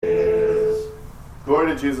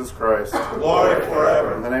Glory to Jesus Christ. Glory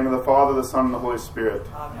forever. In the name of the Father, the Son, and the Holy Spirit.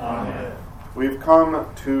 Amen. We've come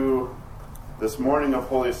to this morning of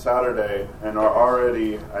Holy Saturday and are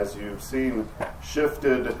already, as you've seen,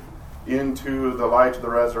 shifted into the light of the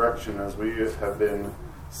resurrection as we have been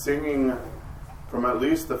singing from at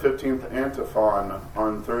least the 15th antiphon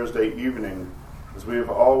on Thursday evening, as we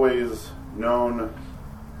have always known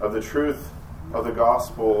of the truth of the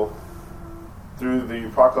gospel through the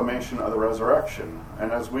proclamation of the resurrection.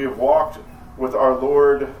 And as we have walked with our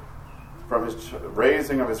Lord from his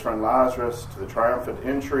raising of his friend Lazarus to the triumphant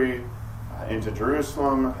entry into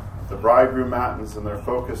Jerusalem, the bridegroom matins and their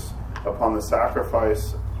focus upon the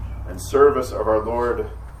sacrifice and service of our Lord,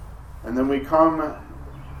 and then we come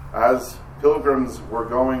as pilgrims were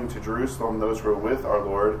going to Jerusalem, those who were with our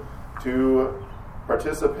Lord, to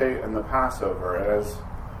participate in the Passover. And as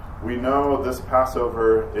we know, this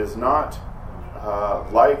Passover is not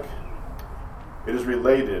it is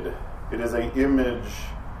related. It is an image,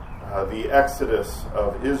 the Exodus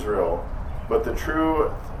of Israel. But the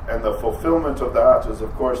true and the fulfillment of that is,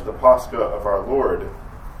 of course, the Pascha of our Lord.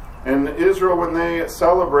 In Israel, when they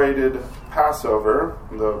celebrated Passover,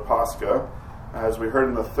 the Pascha, as we heard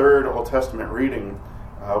in the third Old Testament reading,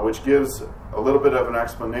 which gives a little bit of an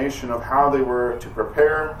explanation of how they were to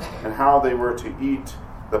prepare and how they were to eat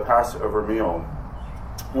the Passover meal.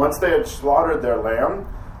 Once they had slaughtered their lamb,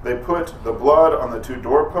 they put the blood on the two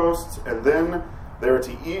doorposts, and then they were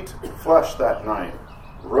to eat flesh that night,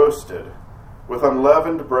 roasted. With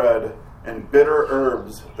unleavened bread and bitter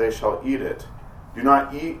herbs they shall eat it. Do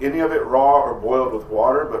not eat any of it raw or boiled with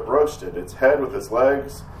water, but roasted, its head with its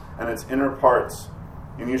legs and its inner parts.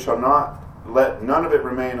 And you shall not let none of it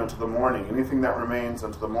remain until the morning. Anything that remains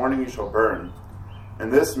until the morning you shall burn. In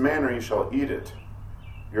this manner you shall eat it.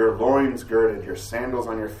 Your loins girded, your sandals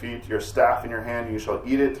on your feet, your staff in your hand, you shall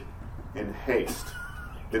eat it in haste.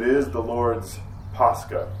 It is the Lord's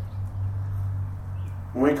Pascha.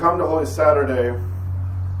 When we come to Holy Saturday,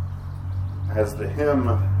 as the hymn,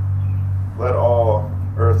 "Let all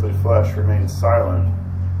earthly flesh remain silent,"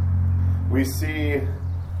 we see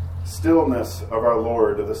stillness of our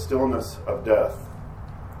Lord, the stillness of death.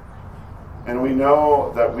 And we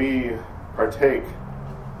know that we partake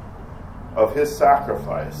of his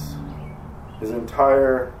sacrifice, his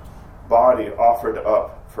entire body offered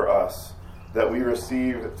up for us, that we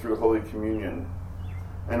receive through Holy Communion.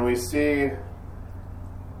 And we see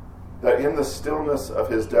that in the stillness of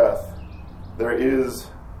his death, there is,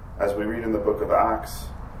 as we read in the book of Acts,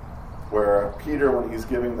 where Peter, when he's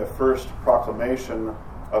giving the first proclamation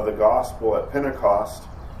of the gospel at Pentecost,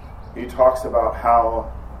 he talks about how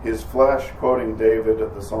his flesh, quoting David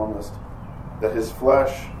the psalmist, that his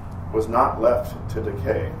flesh was not left to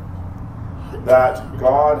decay. That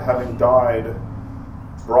God, having died,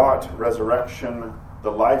 brought resurrection,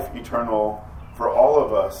 the life eternal for all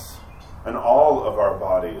of us and all of our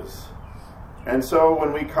bodies. And so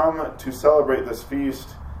when we come to celebrate this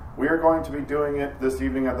feast, we are going to be doing it this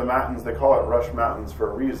evening at the Matins. They call it Rush Matins for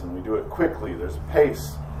a reason. We do it quickly. There's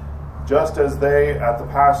pace. Just as they, at the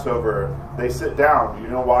Passover, they sit down. You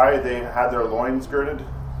know why they had their loins girded?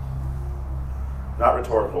 Not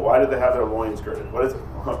rhetorical. Why did they have their loins girded?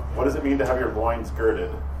 What does it mean to have your loins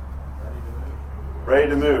girded? Ready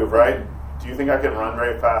to move, right? Do you think I can run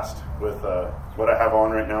very fast with what I have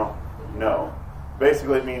on right now? No.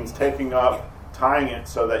 Basically, it means tying it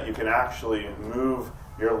so that you can actually move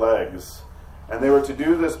your legs. And they were to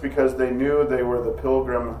do this because they knew they were the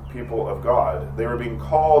pilgrim people of God. They were being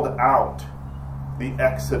called out, the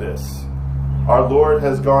Exodus. Our Lord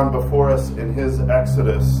has gone before us in his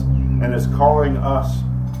Exodus and is calling us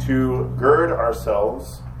to gird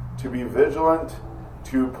ourselves, to be vigilant,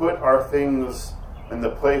 to put our things in the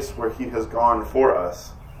place where he has gone for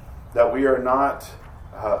us, that we are not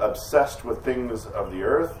obsessed with things of the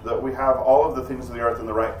earth, that we have all of the things of the earth in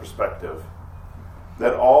the right perspective,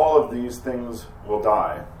 that all of these things will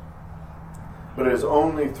die. But it is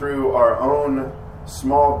only through our own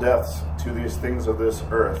small deaths to these things of this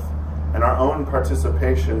earth and our own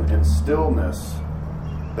participation in stillness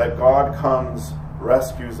that God comes,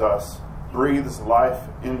 rescues us, breathes life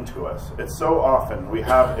into us. It's so often we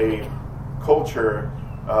have a culture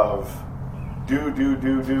of do,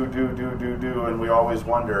 and we always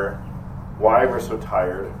wonder why we're so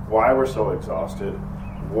tired, why we're so exhausted,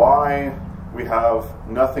 why we have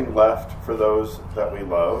nothing left for those that we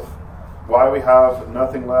love, why we have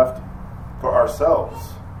nothing left for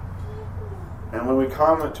ourselves. And when we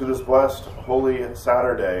come to this blessed Holy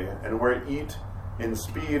Saturday and we eat in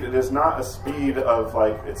speed, it is not a speed of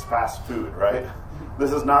like it's fast food, right?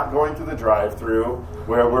 This is not going through the drive-thru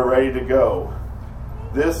where we're ready to go.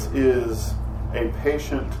 This is a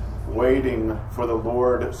patient waiting for the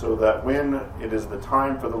Lord, so that when it is the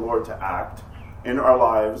time for the Lord to act in our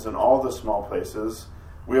lives in all the small places,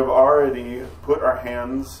 we have already put our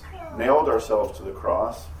hands, nailed ourselves to the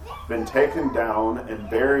cross, been taken down and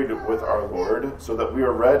buried with our Lord, so that we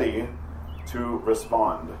are ready to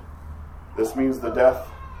respond. This means the death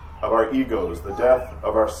of our egos, the death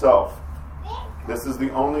of ourself. This is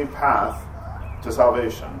the only path to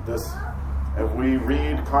salvation. If we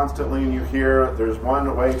read constantly and you hear there's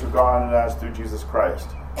one way to God, and that's through Jesus Christ.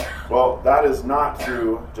 Well, that is not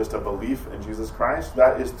through just a belief in Jesus Christ.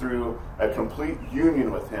 That is through a complete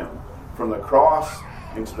union with Him, from the cross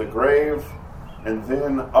into the grave, and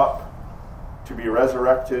then up to be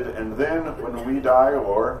resurrected. And then when we die,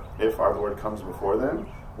 or if our Lord comes before then,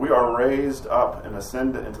 we are raised up and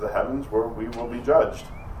ascend into the heavens, where we will be judged.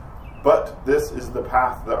 But this is the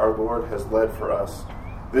path that our Lord has led for us.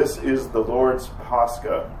 This is the Lord's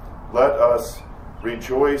Pascha. Let us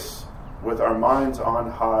rejoice with our minds on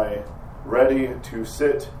high, ready to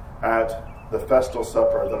sit at the festal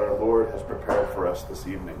supper that our Lord has prepared for us this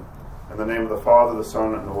evening. In the name of the Father, the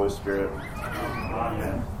Son, and the Holy Spirit.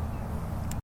 Amen.